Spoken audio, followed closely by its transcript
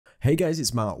Hey guys,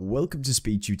 it's Matt. Welcome to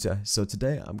SpeedTutor. So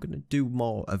today I'm going to do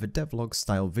more of a devlog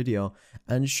style video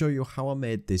and show you how I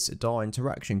made this door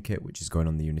interaction kit, which is going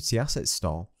on the Unity Assets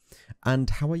store, and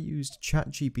how I used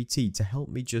ChatGPT to help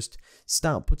me just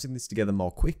start putting this together more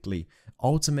quickly,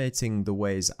 automating the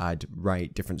ways I'd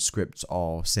write different scripts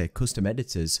or say custom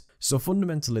editors. So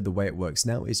fundamentally the way it works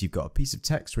now is you've got a piece of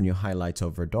text when you highlight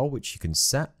over a door which you can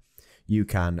set. You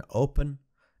can open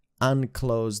and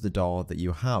close the door that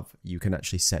you have. You can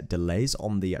actually set delays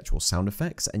on the actual sound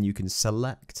effects, and you can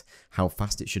select how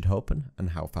fast it should open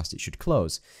and how fast it should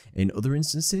close. In other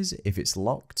instances, if it's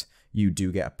locked, you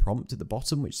do get a prompt at the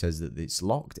bottom which says that it's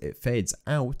locked. It fades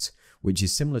out, which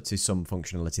is similar to some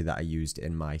functionality that I used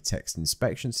in my text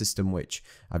inspection system, which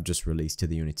I've just released to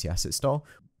the Unity Asset Store.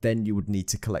 Then you would need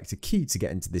to collect a key to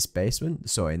get into this basement.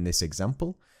 So in this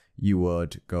example, you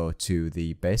would go to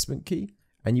the basement key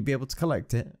and you'd be able to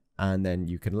collect it. And then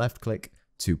you can left click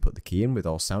to put the key in with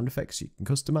all sound effects you can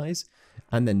customize,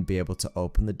 and then be able to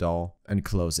open the door and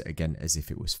close it again as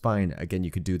if it was fine. Again, you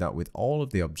could do that with all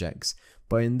of the objects,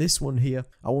 but in this one here,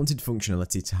 I wanted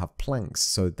functionality to have planks,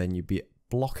 so then you'd be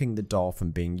blocking the door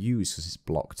from being used because it's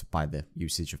blocked by the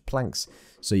usage of planks.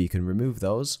 So you can remove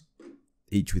those,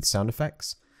 each with sound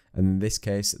effects, and in this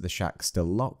case, the shack's still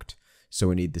locked, so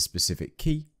we need the specific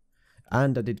key.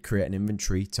 And I did create an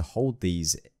inventory to hold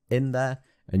these in there,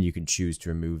 and you can choose to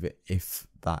remove it if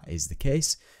that is the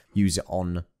case. Use it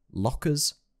on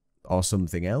lockers or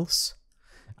something else,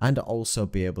 and also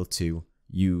be able to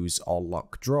use or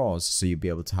lock drawers, so you'll be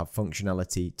able to have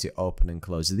functionality to open and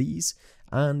close these,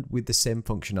 and with the same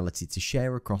functionality to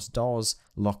share across doors,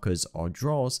 lockers or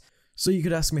drawers. So you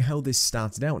could ask me how this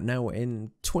started out. Now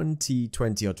in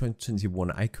 2020 or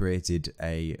 2021, I created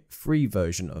a free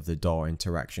version of the door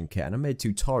interaction kit and I made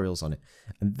tutorials on it.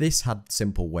 And this had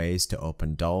simple ways to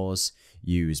open doors,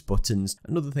 use buttons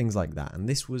and other things like that. And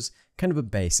this was kind of a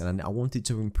base, and I wanted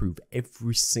to improve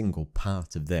every single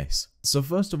part of this. So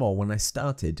first of all, when I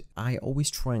started, I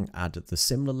always try and add the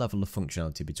similar level of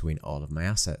functionality between all of my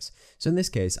assets. So in this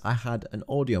case, I had an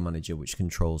audio manager which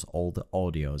controls all the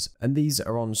audios, and these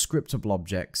are on scriptable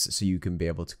objects, so you can be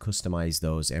able to customize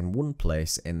those in one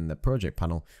place in the project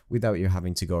panel without you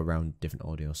having to go around different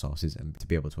audio sources and to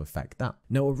be able to affect that.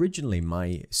 Now originally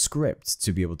my script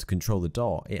to be able to control the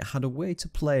door, it had a way to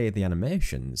play the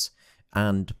animations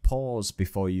and pause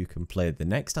before you can play the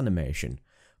next animation,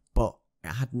 but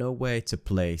it had no way to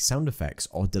play sound effects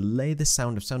or delay the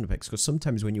sound of sound effects, because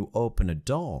sometimes when you open a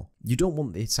door, you don't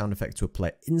want the sound effect to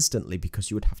play instantly because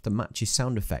you would have to match your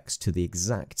sound effects to the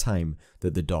exact time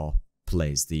that the door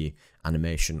plays the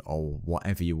animation or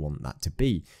whatever you want that to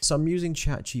be. So I'm using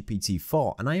ChatGPT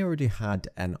 4, and I already had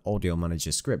an audio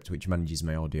manager script which manages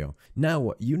my audio.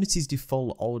 Now Unity's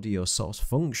default audio source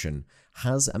function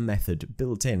has a method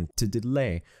built in to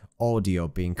delay audio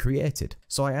being created.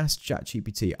 So I asked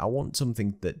ChatGPT, I want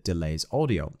something that delays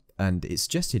audio, and it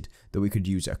suggested that we could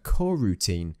use a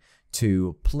coroutine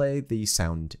to play the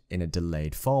sound in a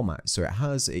delayed format. So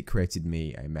it created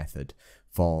me a method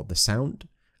for the sound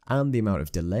and the amount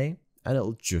of delay, and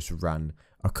it'll just run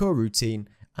a coroutine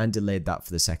and delayed that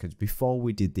for the seconds before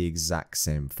we did the exact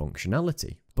same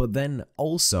functionality. But then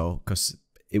also, because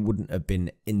it wouldn't have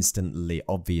been instantly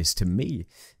obvious to me,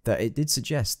 that it did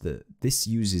suggest that this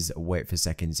uses a wait for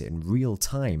seconds in real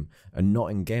time and not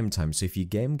in game time. So if your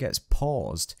game gets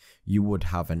paused, you would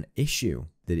have an issue.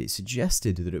 That it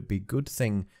suggested that it would be a good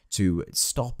thing to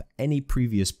stop any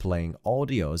previous playing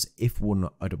audios if one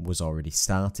was already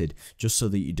started, just so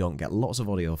that you don't get lots of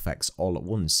audio effects all at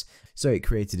once. So it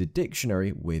created a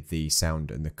dictionary with the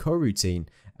sound and the coroutine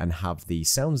and have the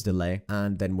sounds delay,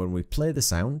 and then when we play the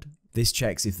sound, this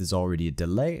checks if there's already a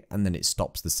delay, and then it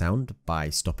stops the sound by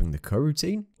stopping the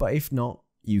coroutine. But if not,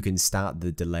 you can start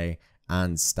the delay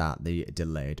and start the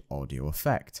delayed audio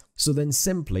effect. So then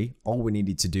simply, all we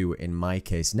needed to do in my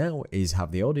case now is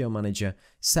have the audio manager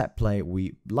set play.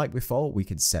 Like before, we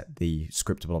could set the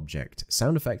scriptable object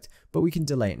sound effect, but we can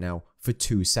delay it now for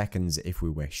 2 seconds if we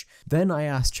wish. Then I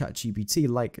asked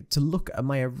ChatGPT to look at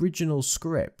my original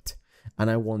script,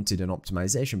 and I wanted an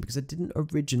optimization because I didn't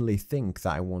originally think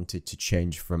that I wanted to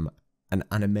change from an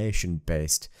animation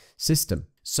based system.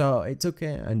 So it took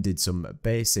it and did some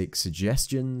basic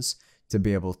suggestions to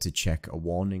be able to check a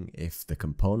warning if the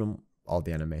component or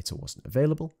the animator wasn't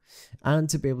available, and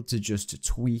to be able to just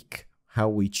tweak how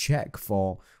we check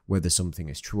for whether something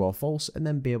is true or false, and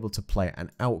then be able to play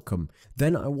an outcome.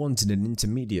 Then I wanted an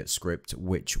intermediate script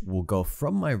which will go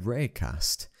from my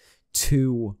raycast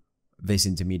to this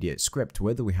intermediate script,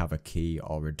 whether we have a key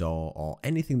or a door or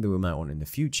anything that we might want in the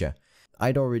future.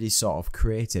 I'd already sort of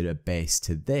created a base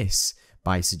to this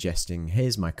by suggesting,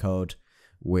 here's my code,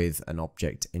 with an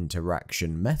object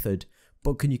interaction method,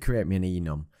 but can you create me an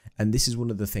enum? And this is one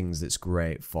of the things that's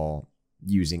great for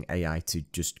using AI to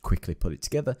just quickly put it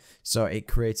together. So it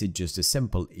created just a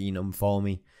simple enum for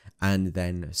me and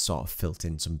then sort of filled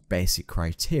in some basic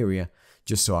criteria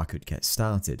just so I could get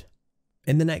started.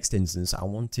 In the next instance, I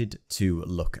wanted to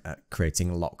look at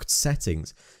creating locked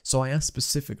settings. So I asked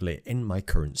specifically in my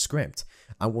current script,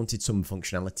 I wanted some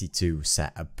functionality to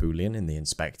set a boolean in the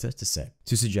inspector to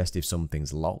suggest if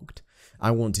something's locked.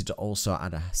 I wanted to also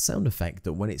add a sound effect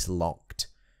that when it's locked,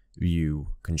 you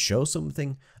can show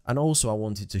something, and also I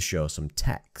wanted to show some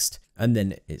text. And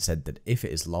then it said that if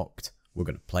it is locked, we're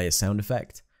going to play a sound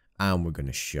effect and we're going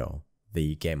to show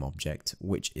the game object,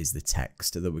 which is the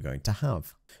text that we're going to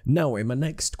have. Now, in my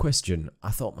next question,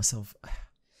 I thought myself,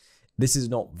 this is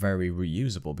not very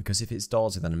reusable because if it's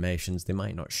doors with animations, they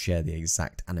might not share the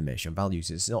exact animation values.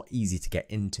 It's not easy to get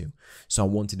into. So I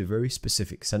wanted a very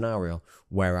specific scenario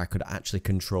where I could actually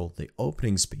control the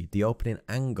opening speed, the opening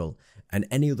angle, and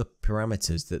any other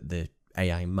parameters that the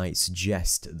AI might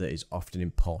suggest that is often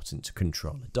important to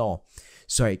control a door.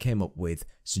 So it came up with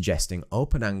suggesting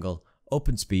open angle,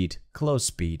 open speed, close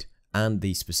speed, and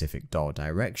the specific door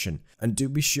direction. And do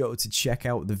be sure to check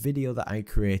out the video that I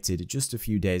created just a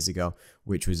few days ago,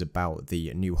 which was about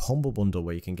the new Humble Bundle,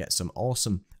 where you can get some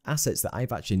awesome assets that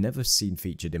I've actually never seen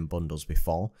featured in bundles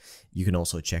before. You can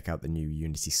also check out the new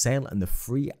Unity sale and the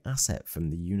free asset from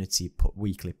the Unity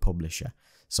weekly publisher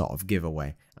sort of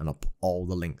giveaway, and I'll put all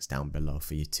the links down below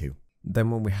for you too.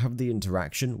 Then when we have the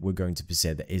interaction, we're going to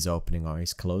say that is opening or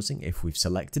is closing if we've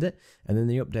selected it. And then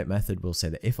the update method will say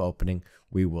that if opening,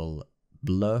 we will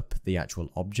blurb the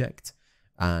actual object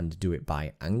and do it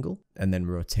by angle, and then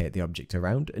rotate the object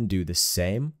around and do the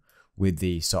same with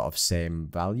the sort of same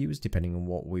values depending on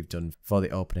what we've done for the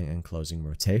opening and closing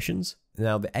rotations.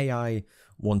 Now the AI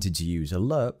wanted to use a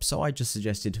lerp, so I just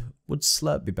suggested would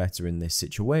slurp be better in this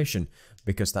situation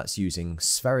because that's using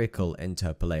spherical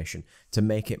interpolation to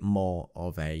make it more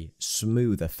of a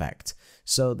smooth effect.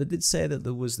 So they did say that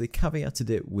there was the caveated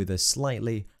it with a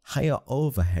slightly higher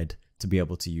overhead to be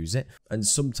able to use it, and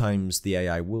sometimes the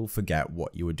AI will forget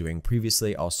what you were doing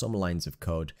previously or some lines of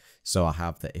code. So I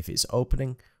have that if it's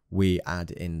opening, we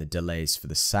add in the delays for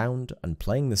the sound and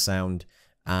playing the sound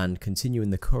and continuing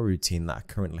the coroutine that I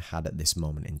currently had at this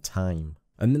moment in time.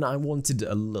 And then I wanted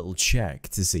a little check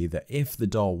to see that if the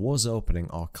door was opening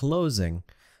or closing,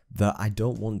 that I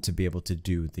don't want to be able to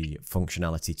do the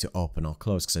functionality to open or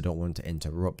close because I don't want to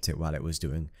interrupt it while it was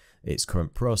doing its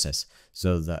current process.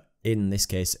 So that in this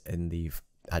case, in the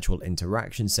actual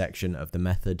interaction section of the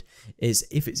method, is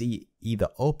if it's either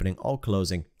opening or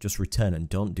closing, just return and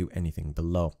don't do anything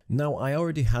below. Now I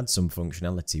already had some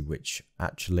functionality which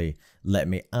actually let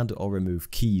me add or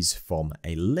remove keys from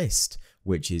a list,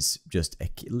 which is just a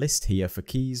list here for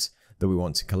keys that we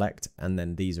want to collect, and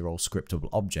then these are all scriptable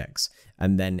objects.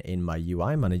 And then in my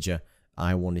UI manager,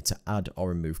 I wanted to add or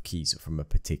remove keys from a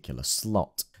particular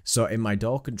slot. So in my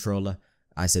DoorController,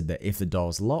 I said that if the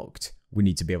door's locked, we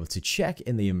need to be able to check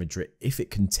in the imagery if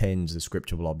it contains the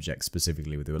scriptable object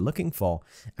specifically that we're looking for.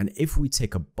 And if we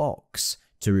tick a box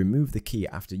to remove the key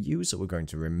after use, we're going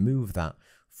to remove that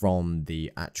from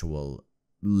the actual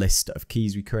list of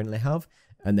keys we currently have.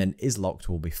 And then is locked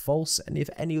will be false. And if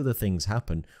any other things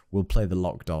happen, we'll play the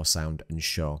locked door sound and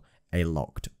show a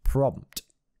locked prompt.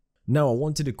 Now I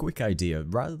wanted a quick idea.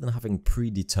 Rather than having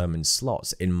predetermined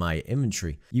slots in my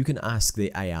inventory, you can ask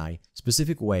the AI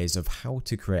specific ways of how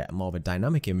to create more of a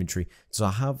dynamic inventory. So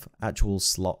I have actual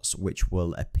slots which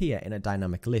will appear in a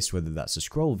dynamic list, whether that's a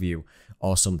scroll view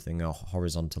or something, a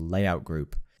horizontal layout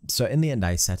group. So in the end,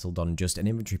 I settled on just an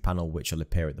inventory panel which will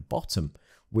appear at the bottom,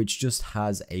 which just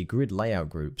has a grid layout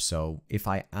group. So if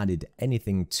I added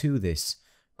anything to this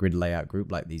grid layout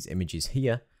group, like these images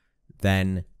here,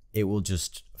 then it will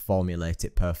just formulate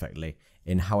it perfectly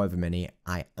in however many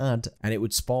I add, and it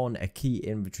would spawn a key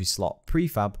inventory slot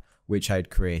prefab which I had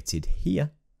created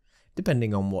here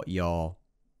depending on what your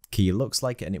key looks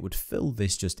like, and it would fill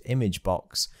this just image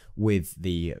box with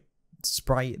the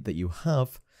sprite that you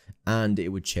have, and it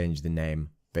would change the name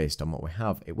based on what we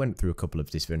have. It went through a couple of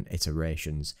different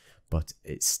iterations, but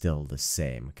it's still the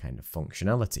same kind of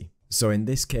functionality. So in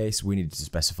this case, we needed to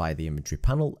specify the inventory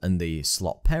panel and the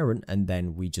slot parent, and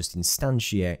then we just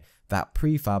instantiate that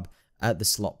prefab at the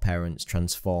slot parent's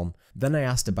transform. Then I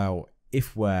asked about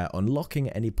if we're unlocking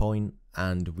at any point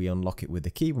and we unlock it with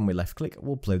the key when we left click,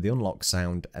 we'll play the unlock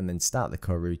sound and then start the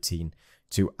coroutine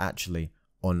to actually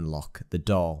unlock the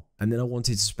door. And then I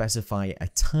wanted to specify a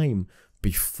time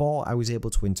before I was able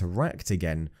to interact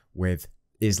again with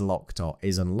is locked or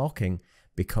is unlocking,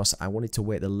 because I wanted to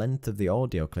wait the length of the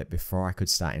audio clip before I could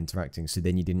start interacting, so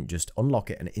then you didn't just unlock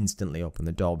it and instantly open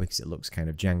the door because it looks kind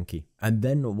of janky. And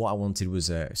then what I wanted was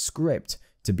a script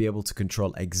to be able to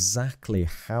control exactly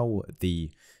how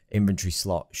the inventory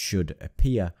slot should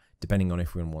appear, depending on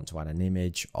if we want to add an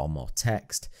image or more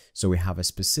text. So we have a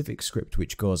specific script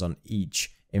which goes on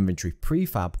each inventory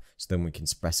prefab, so then we can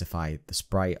specify the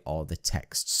sprite or the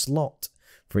text slot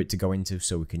for it to go into,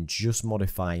 so we can just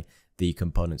modify the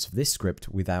components of this script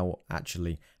without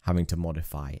actually having to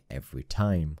modify every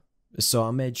time. So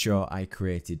I made sure I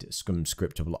created some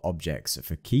scriptable objects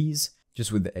for keys,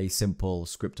 just with a simple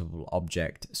scriptable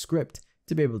object script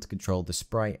to be able to control the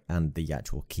sprite and the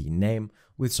actual key name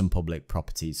with some public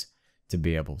properties to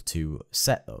be able to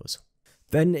set those.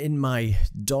 Then in my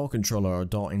DoorController or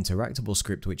Door interactable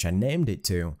script, which I named it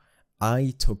to,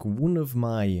 I took one of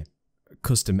my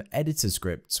custom editor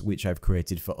scripts which I've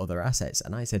created for other assets,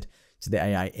 and I said to the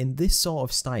AI, in this sort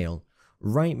of style,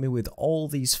 write me with all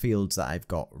these fields that I've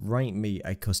got, write me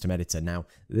a custom editor. Now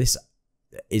this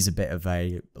is a bit of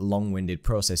a long-winded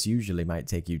process, usually might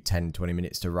take you 10-20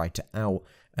 minutes to write it out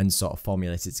and sort of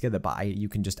formulate it together, but you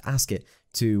can just ask it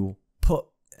to put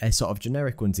a sort of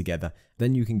generic one together,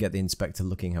 then you can get the inspector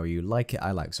looking how you like it.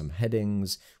 I like some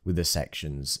headings with the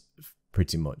sections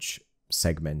pretty much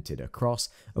segmented across.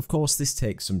 Of course, this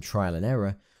takes some trial and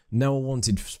error. Now I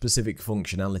wanted specific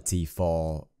functionality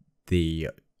for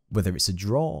whether it's a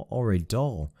drawer or a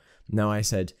door. Now I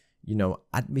said, you know,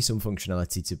 add me some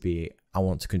functionality to be, I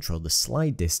want to control the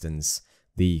slide distance,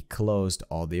 the closed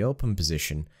or the open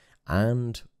position,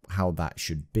 and how that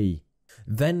should be.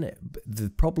 Then the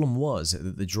problem was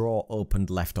that the drawer opened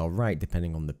left or right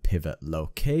depending on the pivot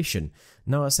location.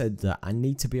 Now I said that I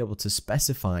need to be able to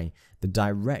specify the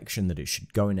direction that it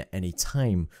should go in at any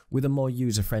time with a more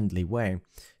user-friendly way.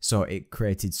 So it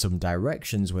created some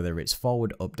directions, whether it's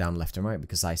forward, up, down, left and right,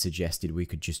 because I suggested we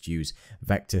could just use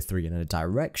vector 3 in a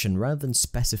direction rather than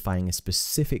specifying a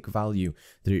specific value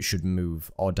that it should move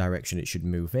or direction it should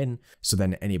move in, so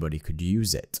then anybody could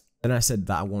use it. Then I said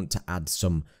that I want to add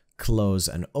some close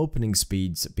and opening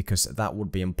speeds because that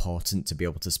would be important to be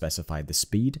able to specify the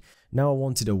speed. Now I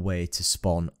wanted a way to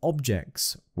spawn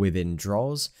objects within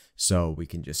drawers, so we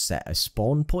can just set a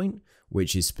spawn point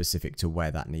which is specific to where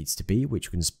that needs to be,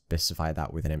 which we can specify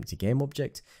that with an empty game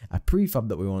object, a prefab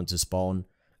that we want to spawn,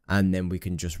 and then we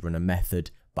can just run a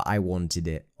method, but I wanted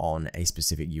it on a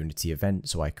specific Unity event,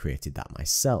 so I created that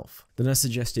myself. Then I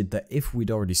suggested that if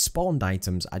we'd already spawned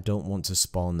items, I don't want to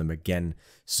spawn them again,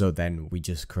 so then we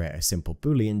just create a simple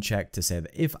boolean check to say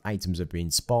that if items are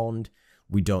being spawned,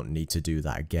 we don't need to do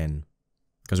that again,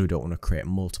 because we don't want to create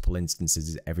multiple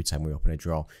instances every time we open a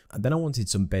drawer. And then I wanted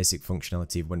some basic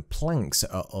functionality when planks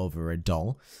are over a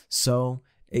door, so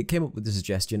it came up with the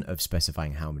suggestion of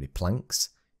specifying how many planks,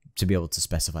 to be able to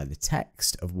specify the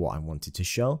text of what I wanted to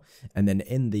show, and then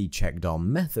in the checkDoor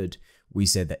method, we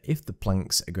say that if the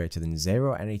planks are greater than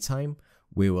 0 at any time,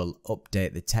 we will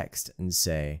update the text and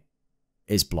say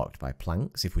is blocked by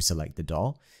planks if we select the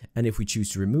door, and if we choose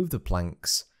to remove the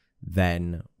planks,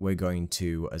 then we're going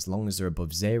to, as long as they're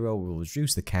above 0, we'll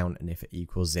reduce the count, and if it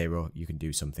equals 0, you can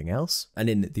do something else. And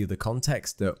in the other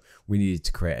context, that we needed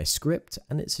to create a script,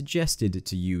 and it suggested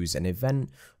to use an event,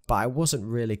 but I wasn't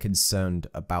really concerned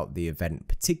about the event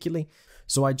particularly,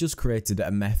 so I just created a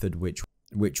method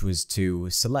which was to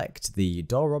select the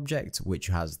door object, which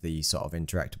has the sort of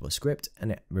interactable script,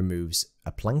 and it removes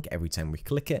a plank every time we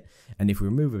click it, and if we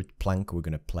remove a plank, we're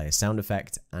going to play a sound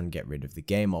effect and get rid of the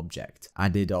game object. I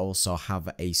did also have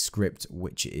a script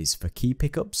which is for key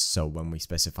pickups, so when we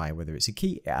specify whether it's a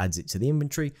key, it adds it to the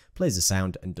inventory, plays a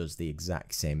sound, and does the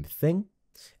exact same thing.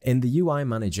 In the UI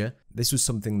manager, this was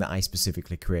something that I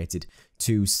specifically created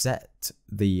to set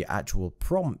the actual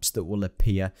prompts that will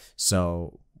appear,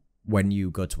 so when you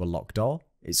go to a locked door,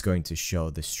 it's going to show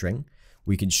the string.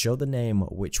 We can show the name,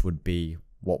 which would be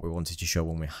what we wanted to show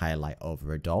when we highlight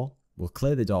over a door. We'll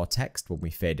clear the door text when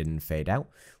we fade in and fade out.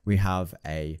 We have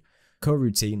a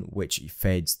coroutine which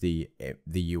fades the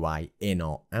UI in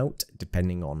or out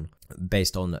depending on,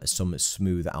 based on some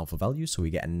smooth alpha value, so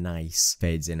we get a nice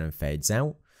fades in and fades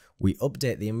out. We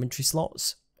update the inventory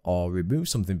slots or remove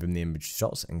something from the inventory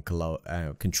slots and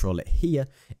control it here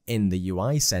in the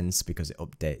UI sense because it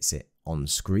updates it on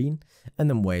screen, and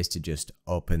then ways to just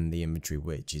open the inventory,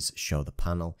 which is show the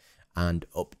panel and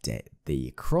update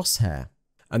the crosshair.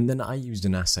 And then I used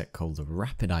an asset called the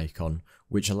Rapid Icon,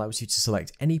 which allows you to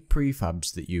select any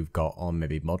prefabs that you've got or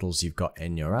maybe models you've got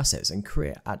in your assets and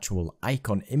create actual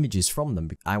icon images from them.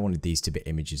 I wanted these to be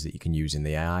images that you can use in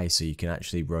the AI, so you can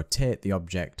actually rotate the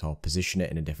object or position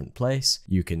it in a different place.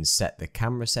 You can set the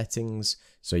camera settings,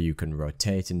 so you can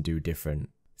rotate and do different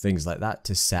things like that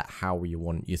to set how you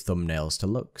want your thumbnails to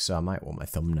look. So I might want my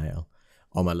thumbnail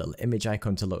or my little image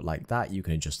icon to look like that. You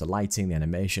can adjust the lighting, the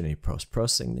animation, and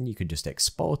post-processing. Then you can just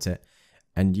export it,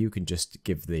 and you can just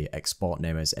give the export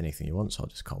name as anything you want. So I'll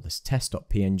just call this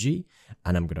test.png,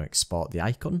 and I'm going to export the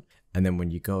icon. And then when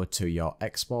you go to your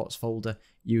exports folder,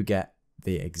 you get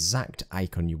the exact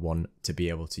icon you want to be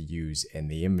able to use in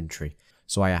the inventory.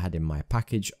 So I had in my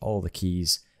package all the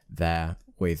keys there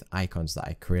with icons that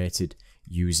I created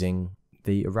using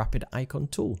the Rapid Icon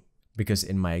tool. Because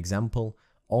in my example,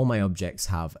 all my objects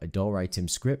have a door item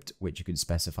script, which you can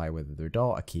specify whether they're a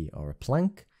door, a key, or a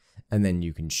plank. And then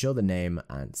you can show the name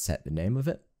and set the name of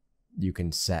it. You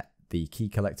can set the key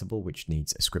collectible, which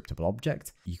needs a scriptable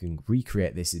object. You can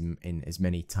recreate this in as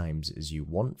many times as you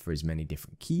want for as many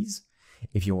different keys.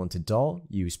 If you want a door,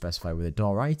 you specify with a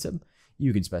door item.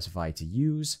 You can specify to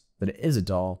use that it is a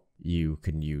door. You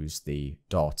can use the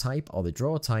door type or the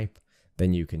drawer type.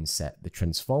 Then you can set the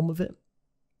transform of it,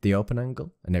 the open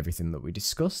angle, and everything that we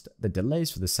discussed, the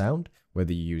delays for the sound,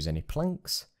 whether you use any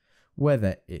planks,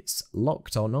 whether it's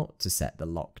locked or not to set the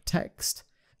lock text,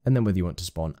 and then whether you want to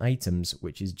spawn items,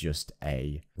 which is just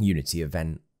a Unity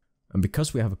event. And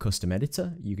because we have a custom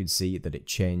editor, you can see that it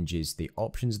changes the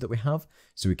options that we have.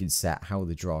 So we can set how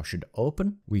the drawer should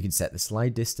open. We can set the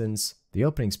slide distance, the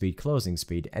opening speed, closing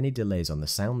speed, any delays on the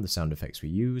sound effects we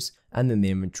use. And then the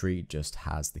inventory just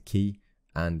has the key,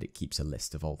 and it keeps a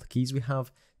list of all the keys we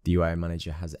have. The UI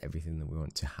manager has everything that we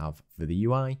want to have for the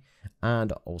UI,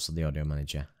 and also the audio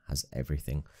manager has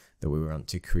everything that we want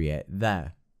to create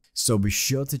there. So be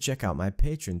sure to check out my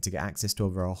Patreon to get access to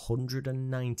over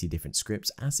 190 different scripts,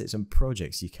 assets, and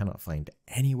projects you cannot find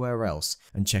anywhere else,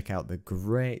 and check out the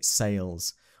great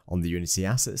sales on the Unity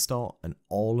Asset Store and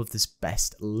all of the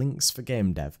best links for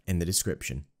game dev in the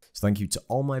description. So thank you to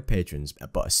all my patrons,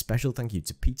 but a special thank you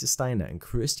to Peter Steiner and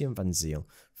Christian Van Ziel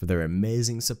for their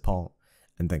amazing support.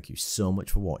 And thank you so much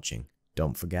for watching.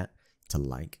 Don't forget to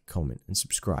like, comment, and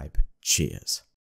subscribe. Cheers.